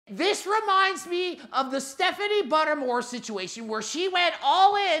This reminds me of the Stephanie Buttermore situation where she went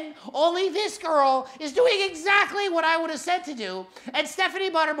all in, only this girl is doing exactly what I would have said to do, and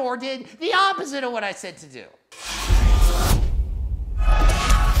Stephanie Buttermore did the opposite of what I said to do.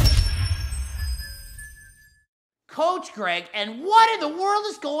 Coach Greg, and what in the world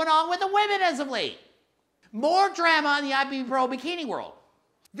is going on with the women as of late? More drama in the IFBB Pro Bikini world.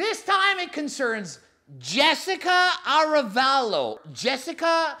 This time it concerns Jessica Arevalo.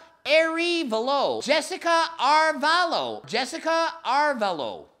 Jessica Arevalo. Jessica Arevalo. Jessica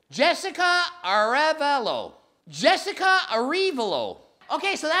Arevalo. Jessica Arevalo. Jessica Arevalo.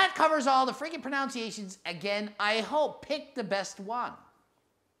 Okay, so that covers all the freaking pronunciations. Again, I hope pick the best one.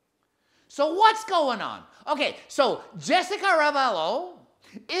 So what's going on? Okay, so Jessica Arevalo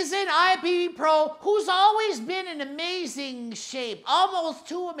is an IFBB Pro who's always been in amazing shape, almost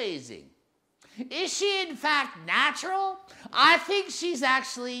too amazing. Is she in fact natural? I think she's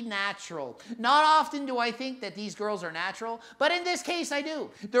actually natural. Not often do I think that these girls are natural, but in this case I do.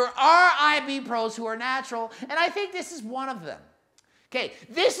 There are IFBB Pros who are natural, and I think this is one of them. Okay,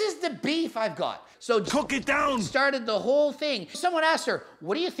 this is the beef I've got. So cook it down. Started the whole thing. Someone asked her,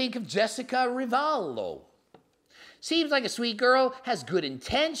 what do you think of Jessica Arevalo? Seems like a sweet girl, has good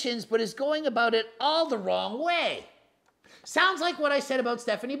intentions, but is going about it all the wrong way. Sounds like what I said about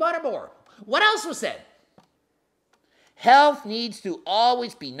Stephanie Buttermore. What else was said? Health needs to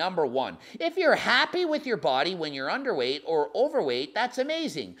always be number one. If you're happy with your body when you're underweight or overweight, that's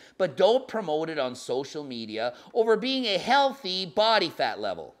amazing. But don't promote it on social media over being a healthy body fat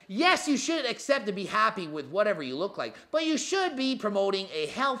level. Yes, you should accept to be happy with whatever you look like, but you should be promoting a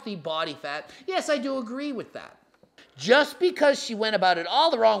healthy body fat. Yes, I do agree with that. Just because she went about it all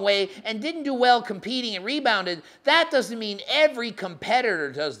the wrong way and didn't do well competing and rebounded, that doesn't mean every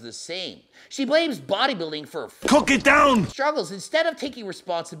competitor does the same. She blames bodybuilding for cook it down struggles instead of taking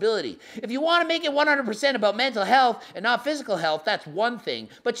responsibility. If you want to make it 100% about mental health and not physical health, that's one thing,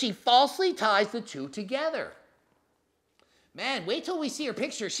 but she falsely ties the two together. Man, wait till we see her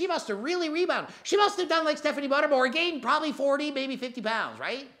picture. She must have really rebounded. She must have done like Stephanie Buttermore, gained probably 40, maybe 50 pounds,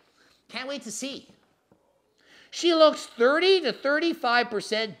 right? Can't wait to see. She looks 30 to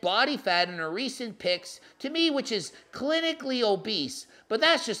 35% body fat in her recent pics, to me, which is clinically obese, but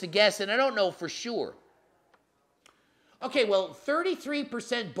that's just a guess and I don't know for sure. Okay, well,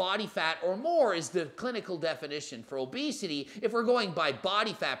 33% body fat or more is the clinical definition for obesity if we're going by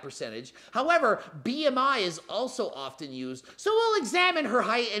body fat percentage. However, BMI is also often used, so we'll examine her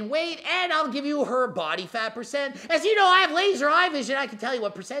height and weight and I'll give you her body fat percent. As you know, I have laser eye vision, I can tell you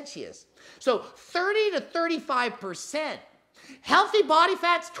what percent she is. So 30 to 35%. Healthy body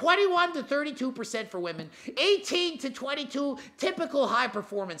fat's 21 to 32% for women, 18 to 22 typical high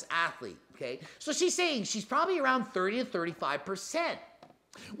performance athlete, okay? So she's saying she's probably around 30 to 35%.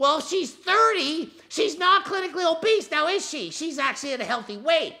 Well, if she's 30, she's not clinically obese, now is she? She's actually at a healthy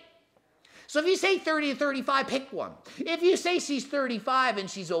weight. So if you say 30 to 35, pick one. If you say she's 35 and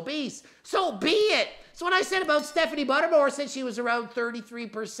she's obese, so be it. So what I said about Stephanie Buttermore, said she was around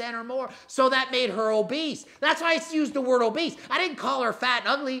 33% or more, so that made her obese. That's why I used the word obese. I didn't call her fat and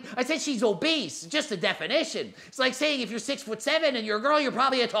ugly. I said she's obese, just a definition. It's like saying if you're 6'7" and you're a girl, you're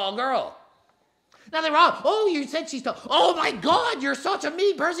probably a tall girl. Nothing wrong. Oh, you said she's tall. Oh my God, you're such a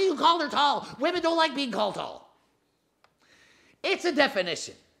mean person, you called her tall. Women don't like being called tall. It's a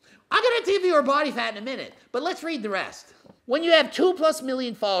definition. I'm going to give you her body fat in a minute, but let's read the rest. When you have 2+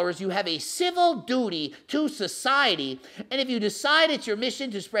 million followers, you have a civil duty to society, and if you decide it's your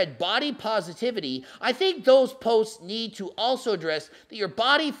mission to spread body positivity, I think those posts need to also address that your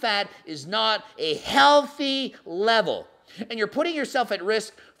body fat is not a healthy level, and you're putting yourself at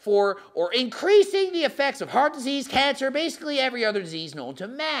risk for or increasing the effects of heart disease, cancer, basically every other disease known to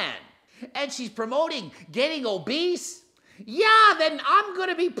man. And she's promoting getting obese. Yeah, then I'm going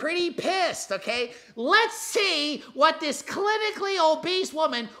to be pretty pissed, okay? Let's see what this clinically obese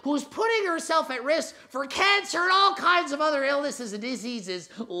woman who's putting herself at risk for cancer and all kinds of other illnesses and diseases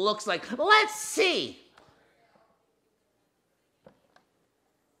looks like. Let's see.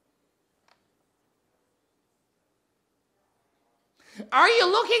 Are you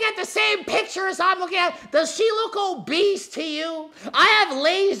looking at the same picture as I'm looking at? Does she look obese to you? I have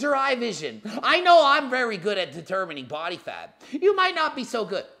laser eye vision. I know I'm very good at determining body fat. You might not be so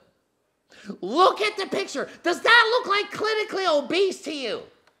good. Look at the picture. Does that look like clinically obese to you?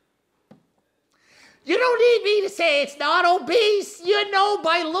 You don't need me to say it's not obese. You know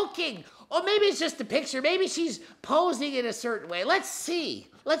by looking. Or maybe it's just a picture. Maybe she's posing in a certain way. Let's see.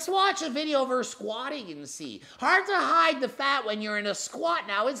 Let's watch a video of her squatting and see. Hard to hide the fat when you're in a squat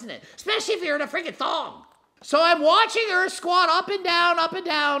now, isn't it? Especially if you're in a freaking thong. So I'm watching her squat up and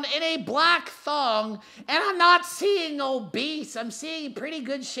down in a black thong, and I'm not seeing obese. I'm seeing pretty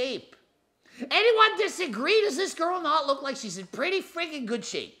good shape. Anyone disagree? Does this girl not look like she's in pretty freaking good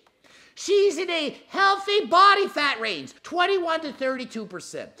shape? She's in a healthy body fat range, 21 to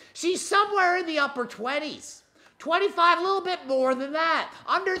 32%. She's somewhere in the upper 20s. 25, a little bit more than that.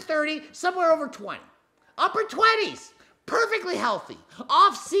 Under 30, somewhere over 20. Upper 20s, perfectly healthy.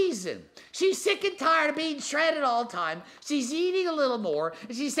 Off season, she's sick and tired of being shredded all the time. She's eating a little more,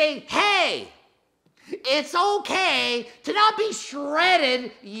 and she's saying, hey, it's okay to not be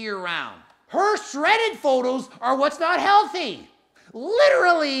shredded year round. Her shredded photos are what's not healthy.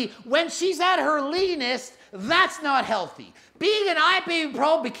 Literally, when she's at her leanest, that's not healthy. Being an IFBB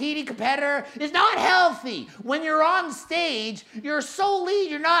Pro bikini competitor is not healthy. When you're on stage, you're so lean,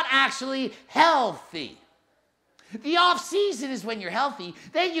 you're not actually healthy. The off season is when you're healthy,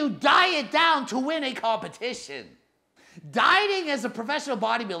 then you diet down to win a competition. Dieting as a professional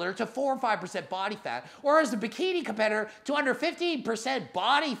bodybuilder to 4 or 5% body fat, or as a bikini competitor to under 15%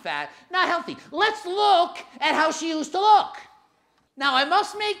 body fat, not healthy. Let's look at how she used to look. Now, I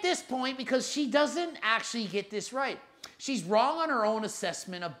must make this point because she doesn't actually get this right. She's wrong on her own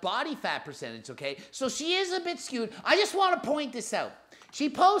assessment of body fat percentage, okay? So she is a bit skewed. I just want to point this out. She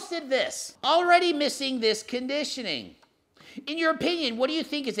posted this, already missing this conditioning. In your opinion, what do you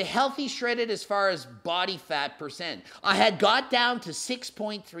think is a healthy shredded as far as body fat percent? I had got down to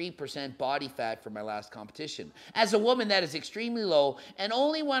 6.3% body fat for my last competition. As a woman, that is extremely low, and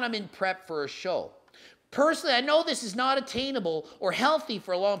only when I'm in prep for a show. Personally, I know this is not attainable or healthy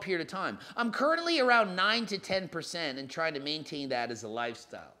for a long period of time. I'm currently around 9 to 10% and trying to maintain that as a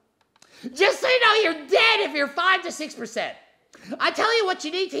lifestyle. Just so you know, you're dead if you're 5 to 6%. I tell you what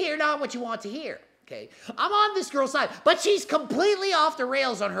you need to hear, not what you want to hear. Okay, I'm on this girl's side, but she's completely off the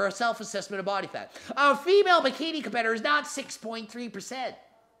rails on her self-assessment of body fat. A female bikini competitor is not 6.3%.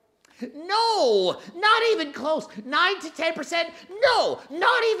 No, not even close. 9 to 10%? No,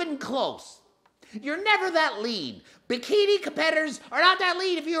 not even close. You're never that lean. Bikini competitors are not that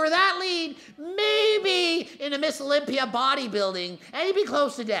lean. If you were that lean, maybe in a Miss Olympia bodybuilding, and you'd be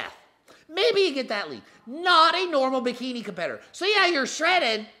close to death. Maybe you get that lean. Not a normal bikini competitor. So yeah, you're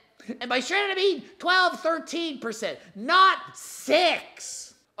shredded. And by shredded, I mean 12, 13%, not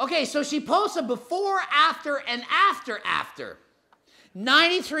 6. Okay, so she posts a before, after, and after.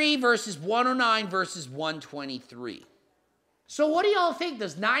 93 versus 109 versus 123. So what do y'all think?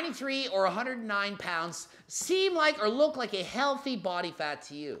 Does 93 or 109 pounds seem like or look like a healthy body fat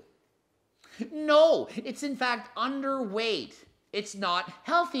to you? No, it's in fact underweight. It's not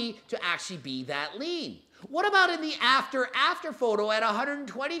healthy to actually be that lean. What about in the after photo at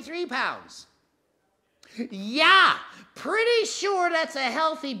 123 pounds? Yeah, pretty sure that's a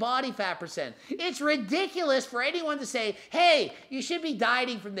healthy body fat percent. It's ridiculous for anyone to say, hey, you should be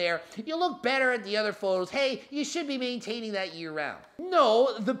dieting from there. You look better at the other photos. Hey, you should be maintaining that year round.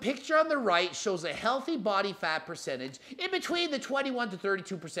 No, the picture on the right shows a healthy body fat percentage in between the 21 to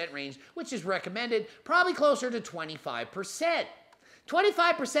 32% range, which is recommended, probably closer to 25%.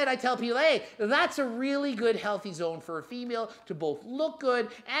 25%, I tell people, hey, that's a really good healthy zone for a female to both look good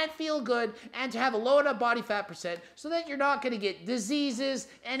and feel good and to have a low enough body fat percent so that you're not going to get diseases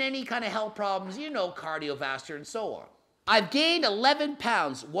and any kind of health problems, you know, cardiovascular and so on. I've gained 11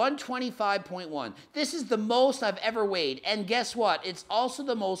 pounds, 125.1. This is the most I've ever weighed. And guess what? It's also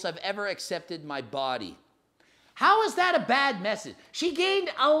the most I've ever accepted my body. How is that a bad message? She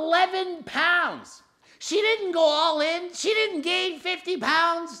gained 11 pounds. She didn't go all in. She didn't gain 50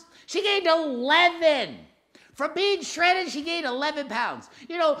 pounds. She gained 11. From being shredded, she gained 11 pounds.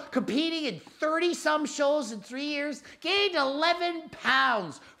 You know, competing in 30-some shows in 3 years, gained 11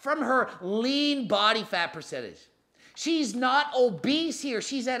 pounds from her lean body fat percentage. She's not obese here.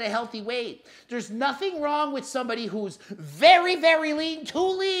 She's at a healthy weight. There's nothing wrong with somebody who's very, very lean, too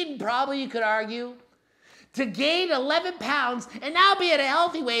lean, probably you could argue, to gain 11 pounds and now be at a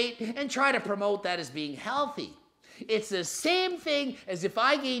healthy weight and try to promote that as being healthy. It's the same thing as if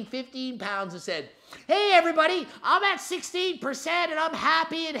I gained 15 pounds and said, hey everybody, I'm at 16% and I'm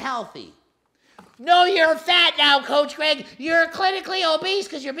happy and healthy. No, you're fat now, Coach Greg. You're clinically obese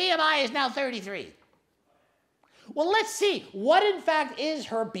because your BMI is now 33. Well, let's see. What in fact is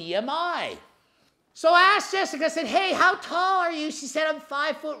her BMI? So I asked Jessica, I said, hey, how tall are you? She said, I'm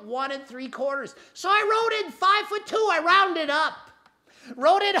 5'1 3/4. So I wrote in 5'2". I rounded up.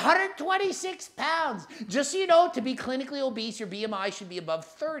 Wrote in 126 pounds. Just so you know, to be clinically obese, your BMI should be above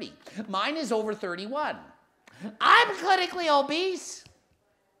 30. Mine is over 31. I'm clinically obese.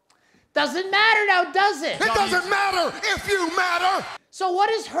 Doesn't matter now, does it? It doesn't matter if you matter. So what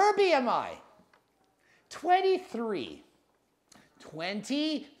is her BMI? 23.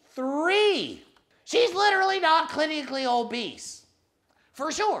 23. She's literally not clinically obese.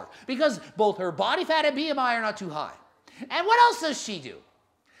 For sure. Because both her body fat and BMI are not too high. And what else does she do?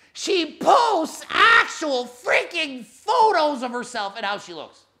 She posts actual freaking photos of herself and how she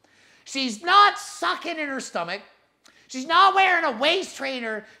looks. She's not sucking in her stomach. She's not wearing a waist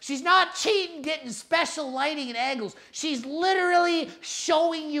trainer. She's not cheating, getting special lighting and angles. She's literally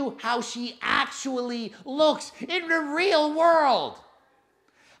showing you how she actually looks in the real world.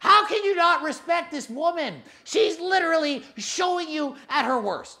 How can you not respect this woman? She's literally showing you at her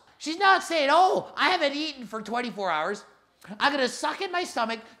worst. She's not saying, oh, I haven't eaten for 24 hours. I'm going to suck in my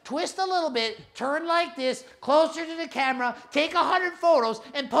stomach, twist a little bit, turn like this, closer to the camera, take 100 photos,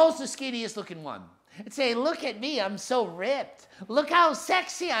 and post the skinniest looking one. And say, look at me, I'm so ripped. Look how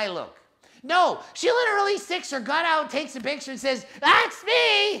sexy I look. No, she literally sticks her gut out, takes a picture, and says, that's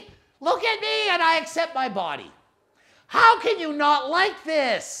me. Look at me, and I accept my body. How can you not like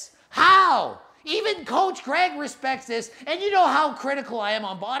this? How? Even Coach Greg respects this, and you know how critical I am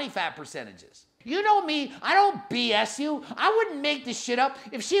on body fat percentages. You know me, I don't BS you. I wouldn't make this shit up.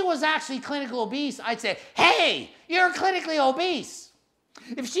 If she was actually clinically obese, I'd say, hey, you're clinically obese.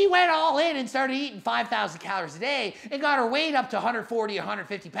 If she went all in and started eating 5,000 calories a day and got her weight up to 140,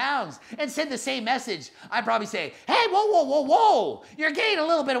 150 pounds and said the same message, I'd probably say, hey, whoa, you're gaining a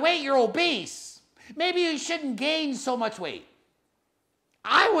little bit of weight, you're obese. Maybe you shouldn't gain so much weight.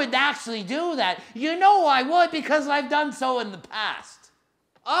 I would actually do that. You know I would because I've done so in the past.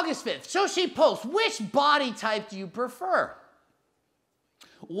 August 5th, so she posts, which body type do you prefer?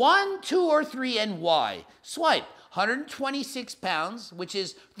 1, 2, or 3, and why? Swipe. 126 pounds, which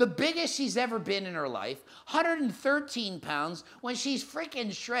is the biggest she's ever been in her life, 113 pounds when she's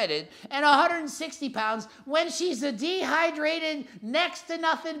freaking shredded, and 160 pounds when she's a dehydrated, next to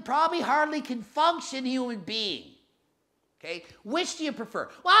nothing, probably hardly can function human being. Okay, which do you prefer?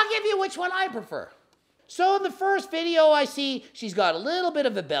 Well, I'll give you which one I prefer. So in the first video, I see she's got a little bit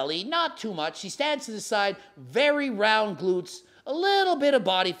of a belly, not too much. She stands to the side, very round glutes, a little bit of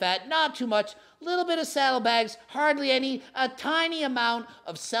body fat, not too much, a little bit of saddlebags, hardly any, a tiny amount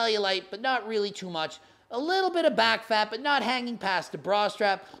of cellulite, but not really too much, a little bit of back fat, but not hanging past the bra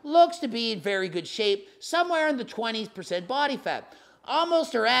strap, looks to be in very good shape, somewhere in the 20% body fat.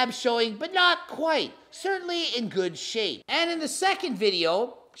 Almost her abs showing, but not quite, certainly in good shape. And in the second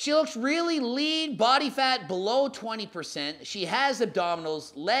video, she looks really lean, body fat below 20%. She has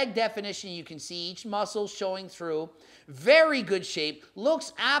abdominals, leg definition, you can see each muscle showing through. Very good shape,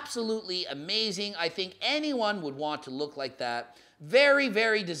 looks absolutely amazing. I think anyone would want to look like that. Very,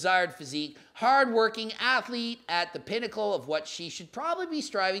 very desired physique, hardworking athlete at the pinnacle of what she should probably be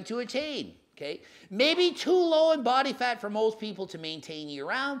striving to attain. Okay? Maybe too low in body fat for most people to maintain year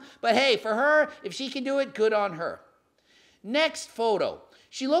round, but hey, for her, if she can do it, good on her. Next photo.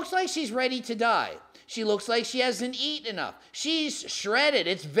 She looks like she's ready to die. She looks like she hasn't eaten enough. She's shredded.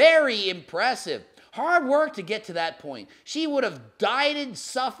 It's very impressive. Hard work to get to that point. She would have dieted,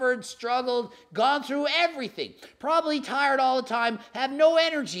 suffered, struggled, gone through everything. Probably tired all the time, have no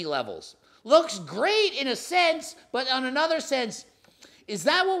energy levels. Looks great in a sense, but on another sense, is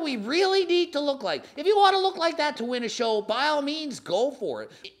that what we really need to look like? If you want to look like that to win a show, by all means, go for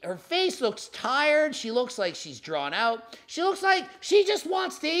it. Her face looks tired. She looks like she's drawn out. She looks like she just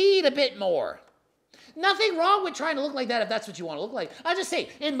wants to eat a bit more. Nothing wrong with trying to look like that if that's what you want to look like. I just say,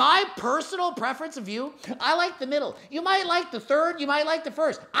 in my personal preference of you, I like the middle. You might like the third, you might like the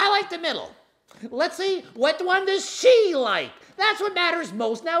first. I like the middle. Let's see, what one does she like? That's what matters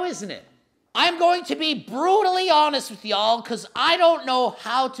most now, isn't it? I'm going to be brutally honest with y'all because I don't know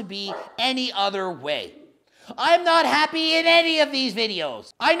how to be any other way. I'm not happy in any of these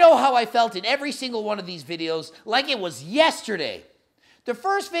videos. I know how I felt in every single one of these videos like it was yesterday. The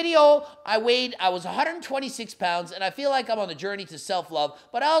first video I was 126 pounds, and I feel like I'm on the journey to self-love,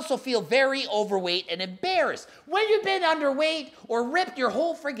 but I also feel very overweight and embarrassed. When you've been underweight or ripped your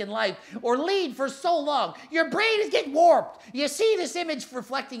whole freaking life or lean for so long, your brain is getting warped. You see this image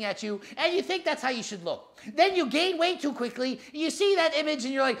reflecting at you, and you think that's how you should look. Then you gain weight too quickly, you see that image,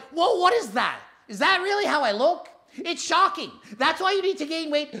 and you're like, whoa, what is that? Is that really how I look? It's shocking. That's why you need to gain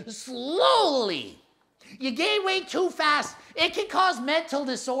weight slowly. You gain weight too fast, it can cause mental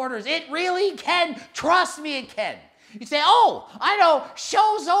disorders. It really can. Trust me, it can. You say, oh, I know,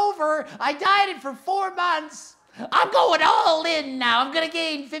 show's over. I dieted for 4 months. I'm going all in now. I'm going to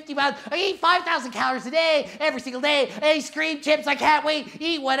gain 50 pounds. I eat 5,000 calories a day, every single day. Ice cream, chips, I can't wait.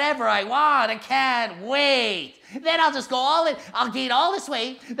 Eat whatever I want. I can't wait. Then I'll just go all in. I'll gain all this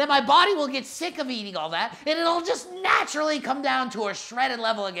weight. Then my body will get sick of eating all that. And it'll just naturally come down to a shredded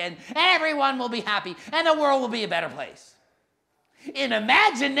level again. And everyone will be happy. And the world will be a better place. In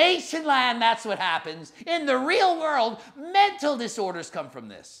imagination land, that's what happens. In the real world, mental disorders come from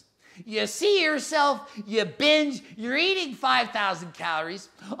this. You see yourself, you binge, you're eating 5,000 calories.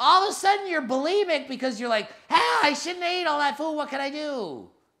 All of a sudden, you're bulimic because you're like, I shouldn't eat all that food. What can I do?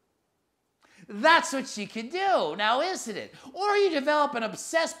 That's what you can do, now isn't it? Or you develop an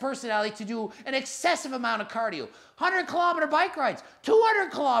obsessed personality to do an excessive amount of cardio. 100-kilometer bike rides,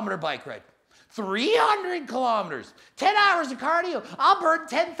 200-kilometer bike ride. 300 kilometers, 10 hours of cardio. I'll burn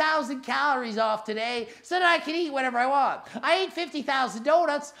 10,000 calories off today so that I can eat whatever I want. I ate 50,000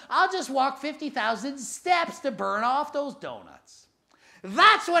 donuts. I'll just walk 50,000 steps to burn off those donuts.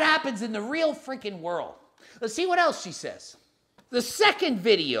 That's what happens in the real freaking world. Let's see what else she says. The second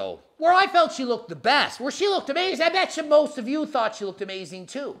video, where I felt she looked the best, where she looked amazing. I bet you most of you thought she looked amazing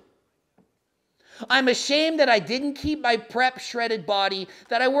too. I'm ashamed that I didn't keep my prep shredded body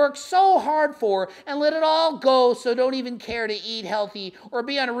that I worked so hard for and let it all go, so don't even care to eat healthy or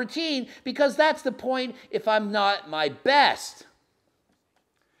be on a routine, because that's the point if I'm not my best.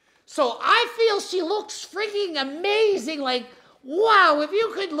 So I feel she looks freaking amazing. Like, wow, if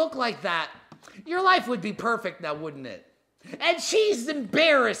you could look like that, your life would be perfect now, wouldn't it? And she's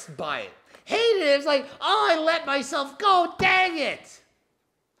embarrassed by it. Hated it. It's like, oh, I let myself go, dang it.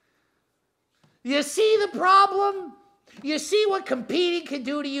 You see the problem? You see what competing can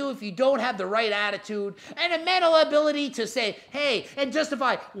do to you if you don't have the right attitude and a mental ability to say, hey, and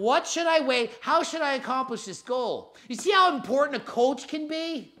justify, what should I weigh? How should I accomplish this goal? You see how important a coach can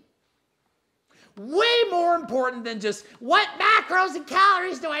be? Way more important than just what macros and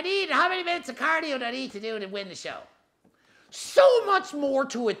calories do I need and how many minutes of cardio do I need to do to win the show? So much more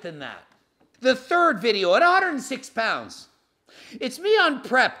to it than that. The third video at 106 pounds. It's me on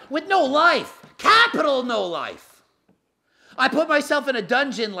prep with no life. Capital no life. I put myself in a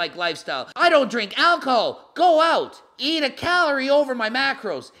dungeon-like lifestyle. I don't drink alcohol, go out, eat a calorie over my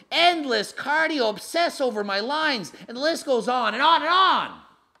macros, endless cardio, obsess over my lines, and the list goes on and on and on.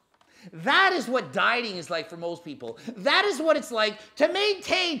 That is what dieting is like for most people. That is what it's like to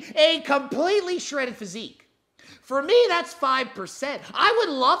maintain a completely shredded physique. For me, that's 5%. I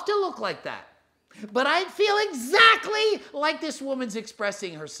would love to look like that. But I feel exactly like this woman's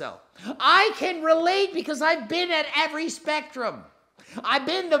expressing herself. I can relate because I've been at every spectrum. I've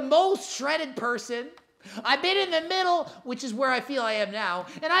been the most shredded person. I've been in the middle, which is where I feel I am now,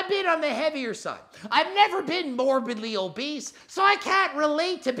 and I've been on the heavier side. I've never been morbidly obese, so I can't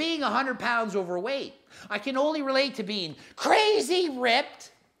relate to being 100 pounds overweight. I can only relate to being crazy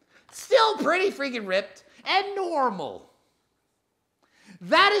ripped, still pretty freaking ripped, and normal.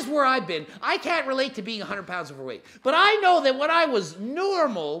 That is where I've been. I can't relate to being 100 pounds overweight. But I know that when I was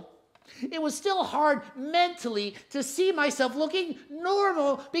normal, it was still hard mentally to see myself looking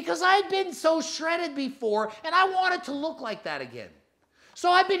normal because I'd been so shredded before and I wanted to look like that again.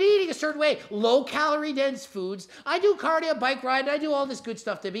 So I've been eating a certain way, low calorie dense foods. I do cardio, bike ride, I do all this good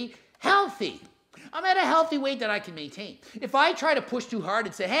stuff to be healthy. I'm at a healthy weight that I can maintain. If I try to push too hard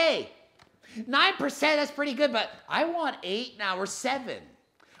and say, hey, 9%, that's pretty good, but I want 8 now or 7.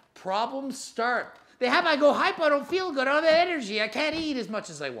 Problems start. I go hypo, I don't feel good, I don't have energy, I can't eat as much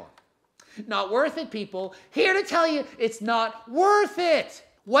as I want. Not worth it, people. Here to tell you, it's not worth it.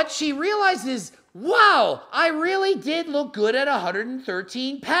 What she realized is, wow, I really did look good at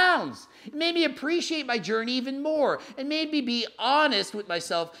 113 pounds. It made me appreciate my journey even more and made me be honest with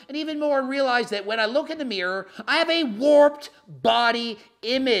myself and even more realize that when I look in the mirror, I have a warped body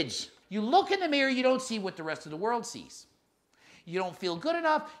image. You look in the mirror, you don't see what the rest of the world sees. You don't feel good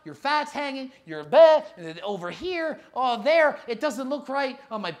enough, your fat's hanging, you're over here, oh there, it doesn't look right,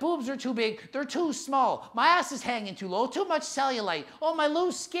 oh my boobs are too big, they're too small, my ass is hanging too low, too much cellulite, oh my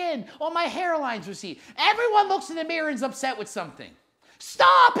loose skin, oh my hairline's receding. Everyone looks in the mirror and is upset with something.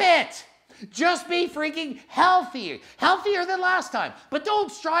 Stop it! Just be freaking healthier. Healthier than last time. But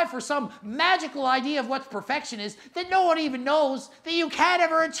don't strive for some magical idea of what perfection is that no one even knows, that you can't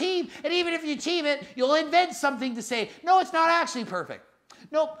ever achieve. And even if you achieve it, you'll invent something to say, no, it's not actually perfect.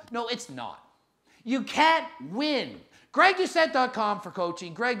 Nope, no, it's not. You can't win. GregDoucette.com for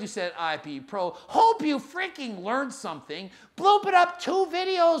coaching. Greg Doucette, IP Pro. Hope you freaking learned something. Bloop it up 2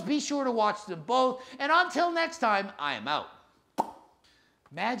 videos. Be sure to watch them both. And until next time, I am out.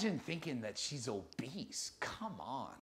 Imagine thinking that she's obese. Come on.